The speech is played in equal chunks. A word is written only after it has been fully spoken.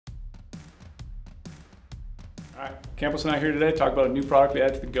Alright, Campos and I are here today to talk about a new product we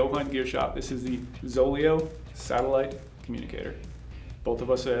added to the goHUNT gear shop. This is the Zoleo satellite communicator. Both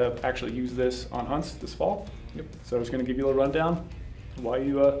of us have actually used this on hunts this fall. Yep. So I was going to give you a little rundown why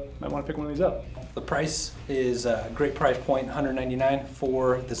you might want to pick one of these up. The price is a great price point, $199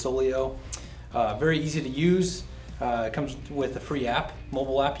 for the Zoleo. Very easy to use. It comes with a free app,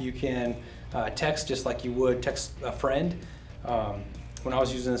 mobile app. You can text just like you would text a friend. When I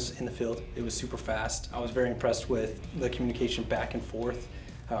was using this in the field, it was super fast. I was very impressed with the communication back and forth.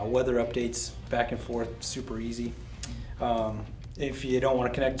 Weather updates back and forth, super easy. If you don't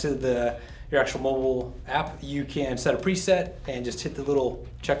want to connect to your actual mobile app, you can set a preset and just hit the little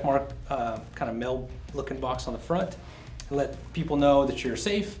check mark, kind of mail looking box on the front. Let people know that you're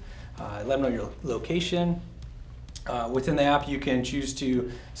safe, let them know your location. Within the app, you can choose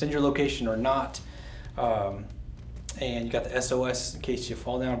to send your location or not. And you got the SOS in case you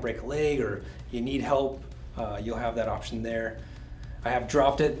fall down, break a leg, or you need help. You'll have that option there. I have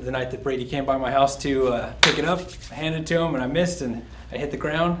dropped it the night that Brady came by my house to pick it up. I handed it to him and I missed and I hit the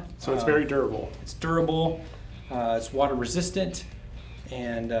ground. So it's very durable. It's durable, it's water resistant,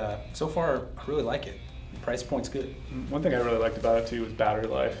 and so far I really like it. The price point's good. One thing I really liked about it too was battery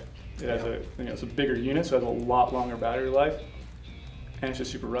life. It has it's a bigger unit, so it has a lot longer battery life. And it's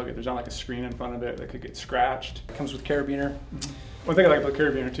just super rugged. There's not like a screen in front of it that could get scratched. It comes with carabiner. One thing I like about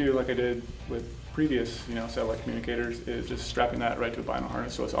carabiner too, like I did with previous, satellite communicators, is just strapping that right to a vinyl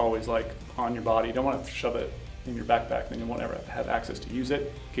harness, so it's always like on your body. You don't want to shove it in your backpack, then you won't ever have access to use it.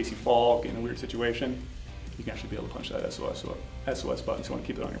 In case you fall, get in a weird situation, you can actually be able to punch that SOS button, so you want to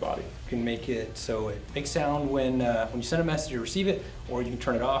keep it on your body. You can make it so it makes sound when you send a message or receive it, or you can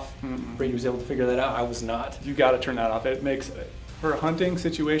turn it off. Brady was able to figure that out. I was not. You got to turn that off. It makes, for hunting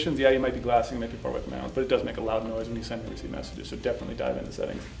situations, yeah, you might be glassing, you might be far away from the mountains, but it does make a loud noise when you send and receive messages, so definitely dive into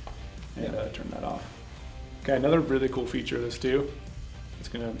settings and turn that off. Okay, another really cool feature of this too, it's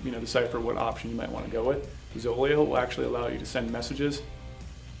going to decipher what option you might want to go with. Zoleo will actually allow you to send messages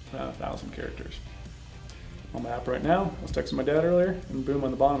around 1,000 characters. On my app right now, I was texting my dad earlier, and boom,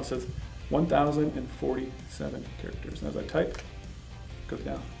 on the bottom it says 1,047 characters. And as I type, it goes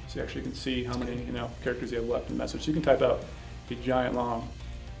down. So you actually can see how many characters you have left in the message. So you can type out a giant long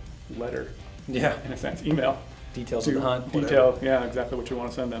letter, in a sense, email. Details of the hunt. Detail, yeah, exactly what you want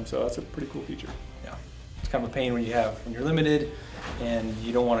to send them. So that's a pretty cool feature. Yeah, it's kind of a pain when you're limited and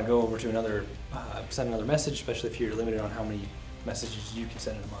you don't want to go over to another, send another message, especially if you're limited on how many messages you can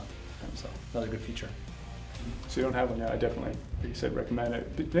send in a month. So another good feature. So you don't have one yet, I definitely, like you said, recommend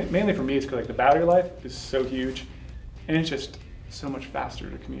it. But mainly for me, it's because like the battery life is so huge, and it's just so much faster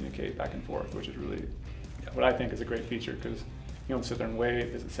to communicate back and forth, which is really what I think is a great feature, because you don't sit there and wait.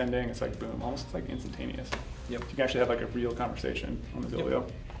 Is it sending? It's like boom, almost like instantaneous. Yep. You can actually have like a real conversation on the Zoleo.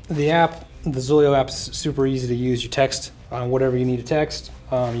 Yep. The Zoleo app is super easy to use. You text on whatever you need to text.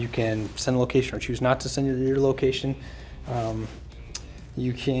 You can send a location or choose not to send your location.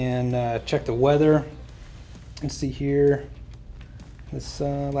 You can check the weather. Let's see here. This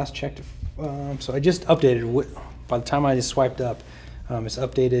last checked. So I just updated. By the time I just swiped up, it's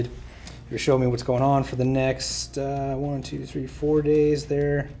updated. It'll show me what's going on for the next 1, 2, 3, 4 days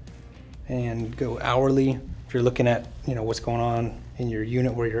there, and go hourly. If you're looking at what's going on in your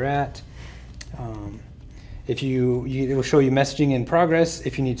unit where you're at. It will show you messaging in progress.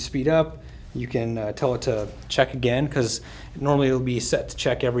 If you need to speed up, you can tell it to check again, because normally it'll be set to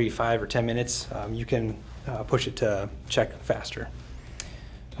check every 5 or 10 minutes. You can push it to check faster.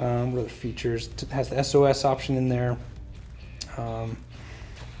 What other features? It has the SOS option in there.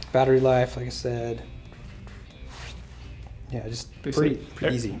 Battery life, like I said. Yeah, just pretty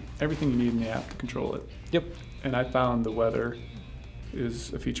easy. Everything you need in the app to control it. Yep. And I found the weather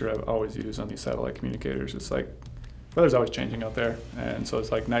is a feature I've always used on these satellite communicators. It's like, weather's always changing out there, and so it's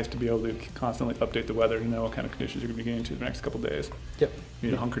like nice to be able to constantly update the weather to know what kind of conditions you're going to be getting into the next couple of days. Yep. You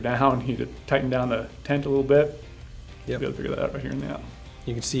need to hunker down, you need to tighten down the tent a little bit. You'll be able to figure that out right here in the app.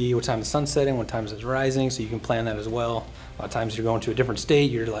 You can see what time the sun's setting, what time it's rising, so you can plan that as well. A lot of times you're going to a different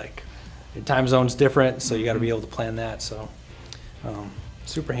state, you're like, your time zone's different, so you got to be able to plan that. So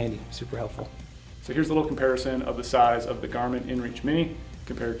super handy, super helpful. So here's a little comparison of the size of the Garmin InReach Mini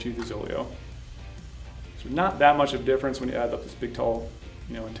compared to the Zoleo. So not that much of a difference when you add up this big tall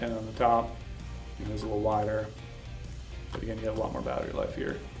antenna on the top. It's a little wider, but again you have a lot more battery life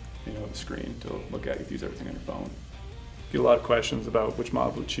here. The screen to look at, you can use everything on your phone. Get a lot of questions about which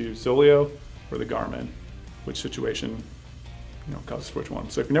model to choose, Zoleo or the Garmin, which situation causes for which one.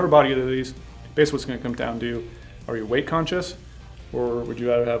 So if you never bought either of these, basically what's going to come down to, are you weight conscious, or would you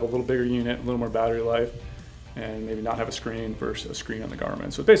rather have a little bigger unit, a little more battery life, and maybe not have a screen versus a screen on the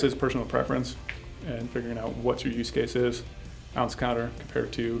Garmin? So basically it's personal preference. and figuring out what your use case is. Ounce counter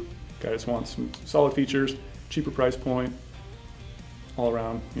compared to guy just wants some solid features, cheaper price point, all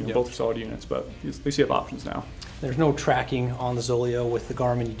around. Both are solid units, but at least you have options now. There's no tracking on the Zoleo. With the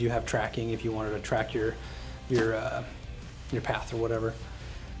Garmin, you do have tracking if you wanted to track your path or whatever.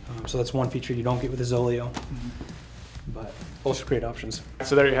 So that's one feature you don't get with the Zoleo. But both are great options.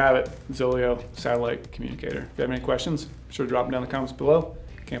 So there you have it, Zoleo satellite communicator. If you have any questions, be sure to drop them down in the comments below.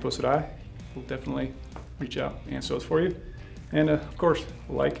 Campos and I will definitely reach out and answer those for you. And of course,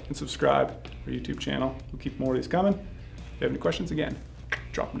 like and subscribe to our YouTube channel. We'll keep more of these coming. If you have any questions, again,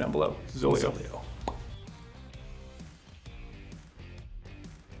 drop them down below. Zoleo.